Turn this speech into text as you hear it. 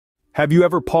Have you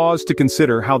ever paused to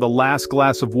consider how the last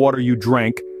glass of water you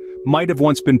drank might have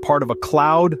once been part of a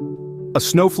cloud, a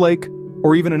snowflake,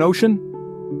 or even an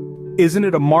ocean? Isn't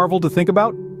it a marvel to think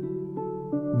about?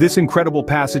 This incredible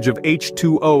passage of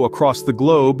H2O across the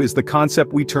globe is the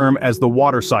concept we term as the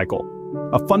water cycle,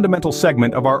 a fundamental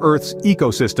segment of our Earth's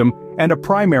ecosystem and a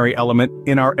primary element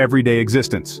in our everyday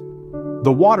existence.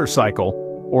 The water cycle,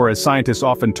 or as scientists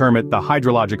often term it, the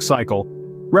hydrologic cycle,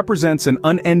 represents an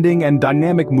unending and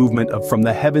dynamic movement from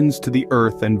the heavens to the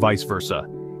earth and vice versa.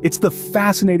 It's the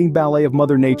fascinating ballet of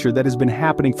Mother Nature that has been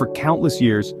happening for countless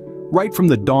years, right from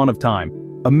the dawn of time.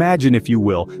 Imagine, if you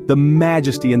will, the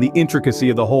majesty and the intricacy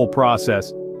of the whole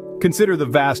process. Consider the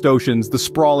vast oceans, the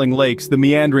sprawling lakes, the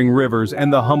meandering rivers,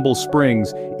 and the humble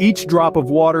springs. Each drop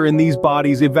of water in these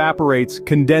bodies evaporates,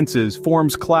 condenses,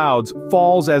 forms clouds,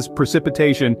 falls as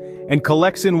precipitation, and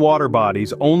collects in water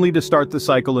bodies only to start the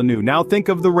cycle anew. Now think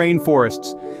of the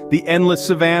rainforests, the endless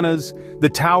savannas, the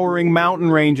towering mountain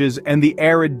ranges, and the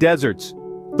arid deserts.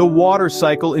 The water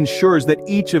cycle ensures that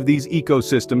each of these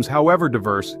ecosystems, however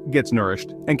diverse, gets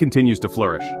nourished and continues to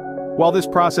flourish. While this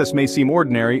process may seem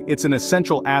ordinary, it's an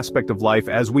essential aspect of life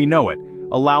as we know it,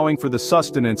 allowing for the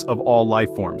sustenance of all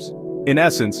life forms. In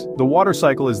essence, the water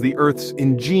cycle is the Earth's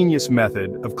ingenious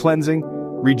method of cleansing,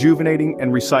 rejuvenating,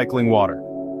 and recycling water,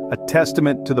 a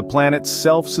testament to the planet's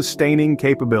self-sustaining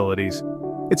capabilities.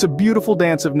 It's a beautiful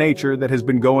dance of nature that has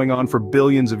been going on for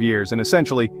billions of years, and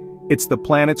essentially, it's the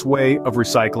planet's way of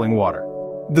recycling water.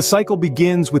 The cycle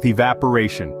begins with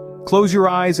evaporation. Close your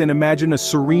eyes and imagine a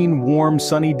serene, warm,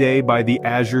 sunny day by the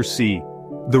azure sea.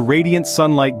 The radiant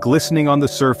sunlight glistening on the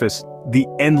surface, the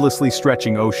endlessly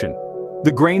stretching ocean.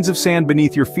 The grains of sand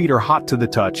beneath your feet are hot to the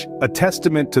touch, a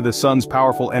testament to the sun's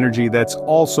powerful energy that's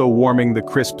also warming the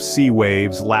crisp sea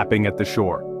waves lapping at the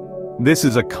shore. This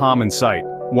is a common sight,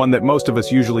 one that most of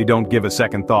us usually don't give a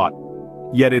second thought.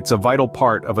 Yet it's a vital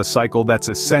part of a cycle that's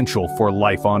essential for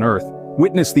life on Earth.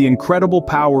 Witness the incredible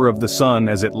power of the sun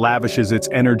as it lavishes its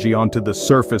energy onto the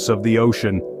surface of the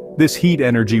ocean. This heat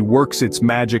energy works its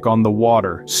magic on the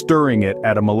water, stirring it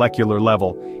at a molecular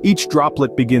level. Each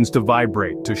droplet begins to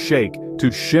vibrate, to shake,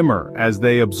 to shimmer as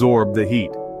they absorb the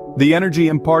heat. The energy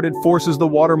imparted forces the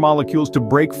water molecules to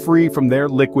break free from their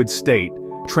liquid state,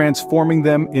 transforming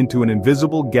them into an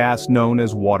invisible gas known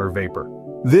as water vapor.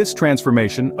 This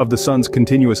transformation of the sun's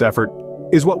continuous effort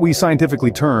is what we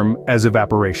scientifically term as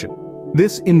evaporation.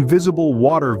 This invisible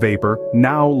water vapor,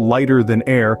 now lighter than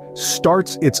air,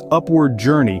 starts its upward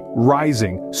journey,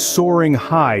 rising, soaring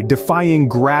high, defying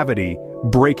gravity,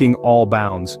 breaking all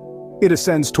bounds. It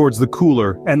ascends towards the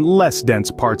cooler and less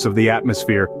dense parts of the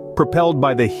atmosphere, propelled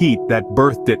by the heat that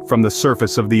birthed it from the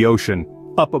surface of the ocean.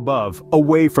 Up above,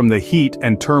 away from the heat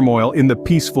and turmoil in the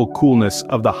peaceful coolness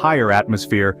of the higher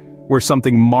atmosphere, where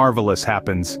something marvelous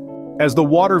happens. As the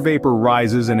water vapor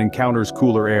rises and encounters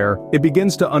cooler air, it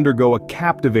begins to undergo a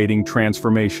captivating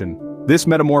transformation. This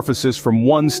metamorphosis from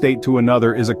one state to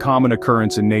another is a common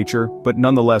occurrence in nature, but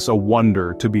nonetheless a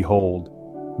wonder to behold.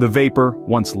 The vapor,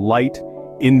 once light,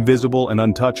 invisible and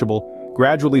untouchable,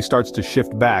 gradually starts to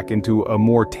shift back into a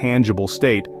more tangible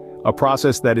state, a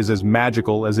process that is as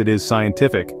magical as it is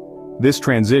scientific. This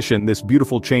transition, this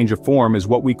beautiful change of form, is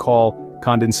what we call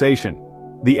condensation.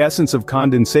 The essence of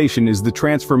condensation is the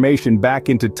transformation back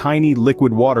into tiny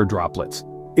liquid water droplets.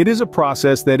 It is a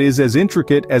process that is as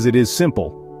intricate as it is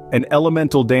simple, an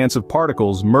elemental dance of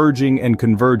particles merging and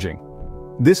converging.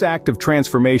 This act of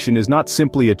transformation is not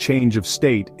simply a change of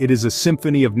state, it is a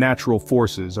symphony of natural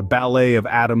forces, a ballet of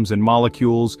atoms and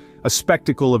molecules, a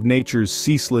spectacle of nature's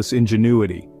ceaseless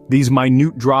ingenuity. These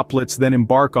minute droplets then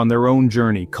embark on their own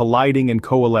journey, colliding and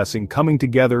coalescing, coming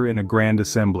together in a grand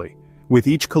assembly. With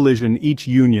each collision, each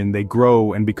union, they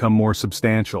grow and become more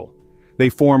substantial. They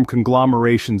form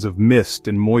conglomerations of mist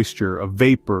and moisture, of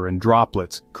vapor and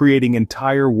droplets, creating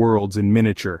entire worlds in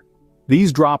miniature.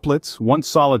 These droplets, once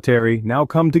solitary, now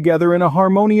come together in a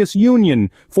harmonious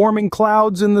union, forming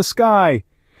clouds in the sky.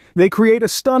 They create a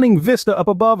stunning vista up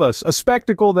above us, a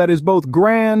spectacle that is both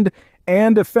grand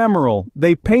and ephemeral.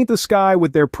 They paint the sky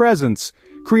with their presence,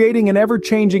 creating an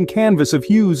ever-changing canvas of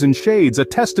hues and shades, a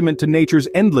testament to nature's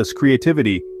endless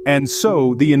creativity. And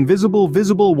so, the invisible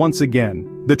visible once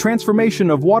again. The transformation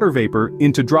of water vapor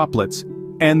into droplets,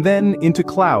 and then into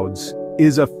clouds,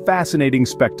 is a fascinating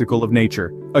spectacle of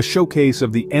nature, a showcase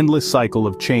of the endless cycle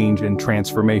of change and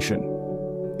transformation.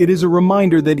 It is a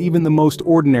reminder that even the most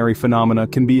ordinary phenomena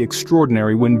can be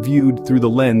extraordinary when viewed through the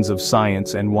lens of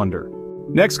science and wonder.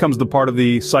 Next comes the part of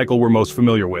the cycle we're most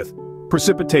familiar with: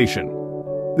 precipitation.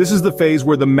 This is the phase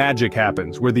where the magic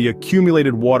happens, where the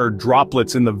accumulated water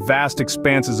droplets in the vast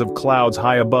expanses of clouds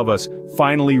high above us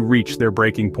finally reach their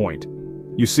breaking point.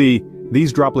 You see,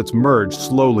 these droplets merge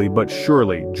slowly but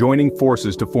surely, joining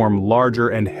forces to form larger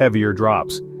and heavier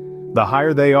drops. The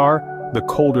higher they are, the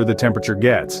colder the temperature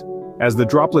gets. As the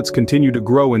droplets continue to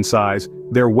grow in size,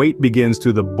 their weight begins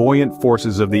to the buoyant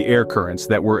forces of the air currents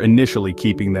that were initially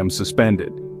keeping them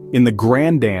suspended. In the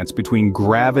grand dance between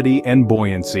gravity and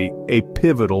buoyancy, a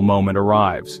pivotal moment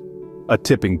arrives. A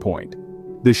tipping point.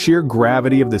 The sheer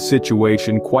gravity of the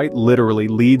situation quite literally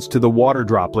leads to the water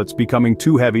droplets becoming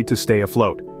too heavy to stay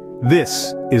afloat.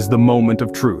 This is the moment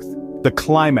of truth, the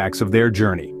climax of their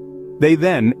journey. They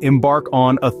then embark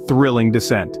on a thrilling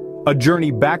descent, a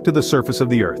journey back to the surface of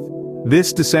the Earth.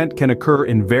 This descent can occur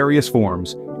in various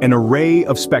forms, an array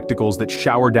of spectacles that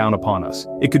shower down upon us.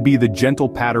 It could be the gentle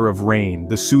patter of rain,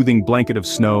 the soothing blanket of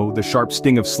snow, the sharp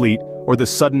sting of sleet, or the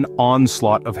sudden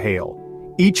onslaught of hail.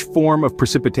 Each form of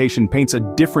precipitation paints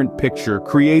a different picture,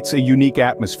 creates a unique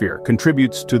atmosphere,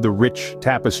 contributes to the rich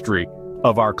tapestry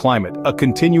of our climate, a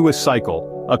continuous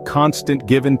cycle, a constant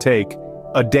give and take,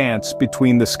 a dance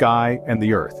between the sky and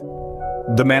the earth.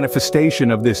 The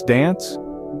manifestation of this dance?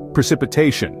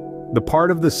 Precipitation, the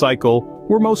part of the cycle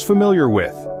we're most familiar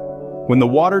with. When the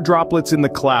water droplets in the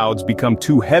clouds become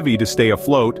too heavy to stay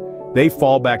afloat, they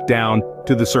fall back down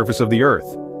to the surface of the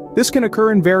earth. This can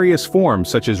occur in various forms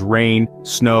such as rain,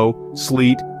 snow,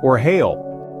 sleet, or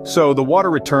hail. So the water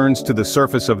returns to the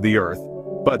surface of the earth,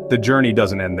 but the journey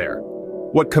doesn't end there.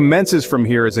 What commences from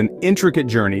here is an intricate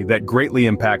journey that greatly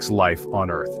impacts life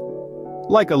on Earth.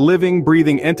 Like a living,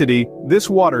 breathing entity, this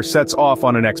water sets off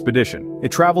on an expedition.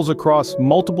 It travels across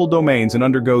multiple domains and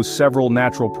undergoes several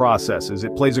natural processes.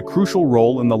 It plays a crucial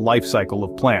role in the life cycle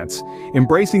of plants.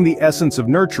 Embracing the essence of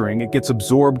nurturing, it gets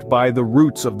absorbed by the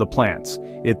roots of the plants.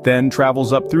 It then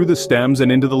travels up through the stems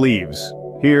and into the leaves.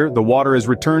 Here, the water is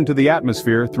returned to the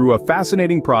atmosphere through a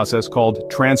fascinating process called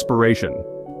transpiration.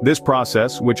 This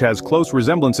process, which has close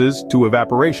resemblances to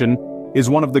evaporation, is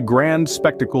one of the grand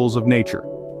spectacles of nature.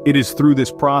 It is through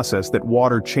this process that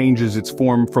water changes its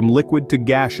form from liquid to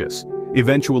gaseous,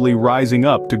 eventually rising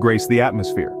up to grace the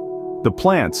atmosphere. The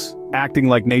plants, acting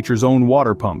like nature's own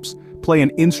water pumps, play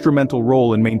an instrumental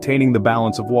role in maintaining the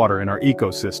balance of water in our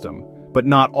ecosystem. But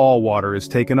not all water is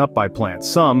taken up by plants.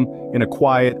 Some, in a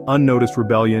quiet, unnoticed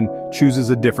rebellion, chooses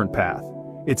a different path.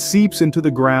 It seeps into the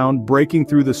ground, breaking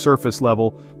through the surface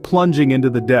level, plunging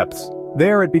into the depths.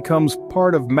 There it becomes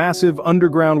part of massive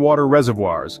underground water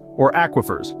reservoirs, or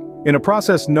aquifers. In a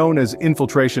process known as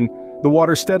infiltration, the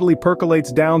water steadily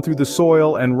percolates down through the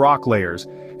soil and rock layers,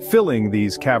 filling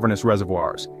these cavernous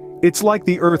reservoirs. It's like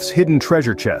the Earth's hidden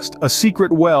treasure chest, a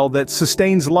secret well that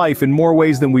sustains life in more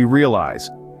ways than we realize.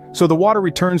 So the water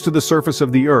returns to the surface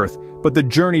of the Earth, but the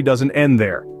journey doesn't end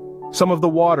there. Some of the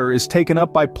water is taken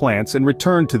up by plants and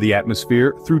returned to the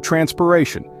atmosphere through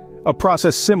transpiration, a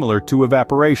process similar to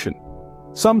evaporation.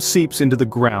 Some seeps into the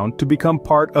ground to become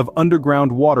part of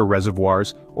underground water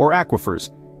reservoirs, or aquifers,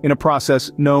 in a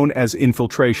process known as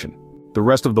infiltration. The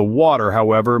rest of the water,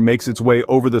 however, makes its way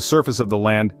over the surface of the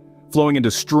land, flowing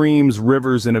into streams,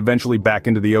 rivers, and eventually back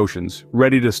into the oceans,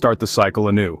 ready to start the cycle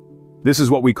anew. This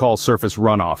is what we call surface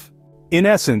runoff. In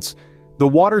essence, the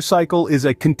water cycle is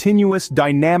a continuous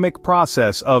dynamic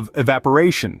process of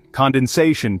evaporation,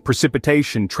 condensation,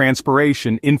 precipitation,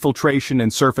 transpiration, infiltration,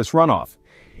 and surface runoff.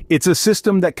 It's a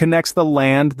system that connects the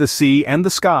land, the sea, and the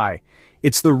sky.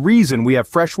 It's the reason we have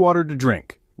fresh water to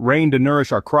drink, rain to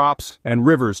nourish our crops, and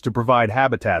rivers to provide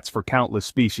habitats for countless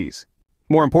species.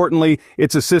 More importantly,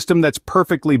 it's a system that's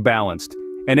perfectly balanced,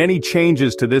 and any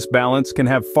changes to this balance can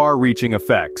have far-reaching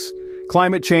effects.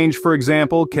 Climate change, for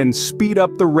example, can speed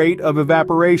up the rate of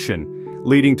evaporation,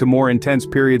 leading to more intense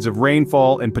periods of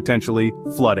rainfall and potentially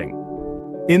flooding.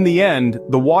 In the end,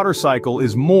 the water cycle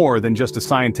is more than just a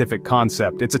scientific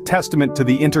concept. It's a testament to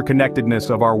the interconnectedness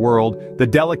of our world, the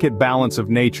delicate balance of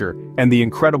nature, and the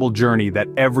incredible journey that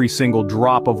every single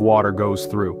drop of water goes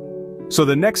through. So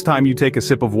the next time you take a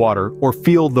sip of water, or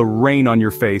feel the rain on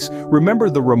your face, remember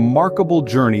the remarkable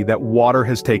journey that water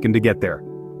has taken to get there.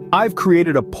 I've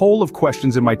created a poll of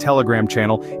questions in my Telegram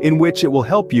channel in which it will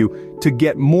help you to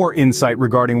get more insight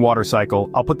regarding water cycle.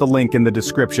 I'll put the link in the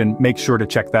description, make sure to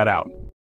check that out.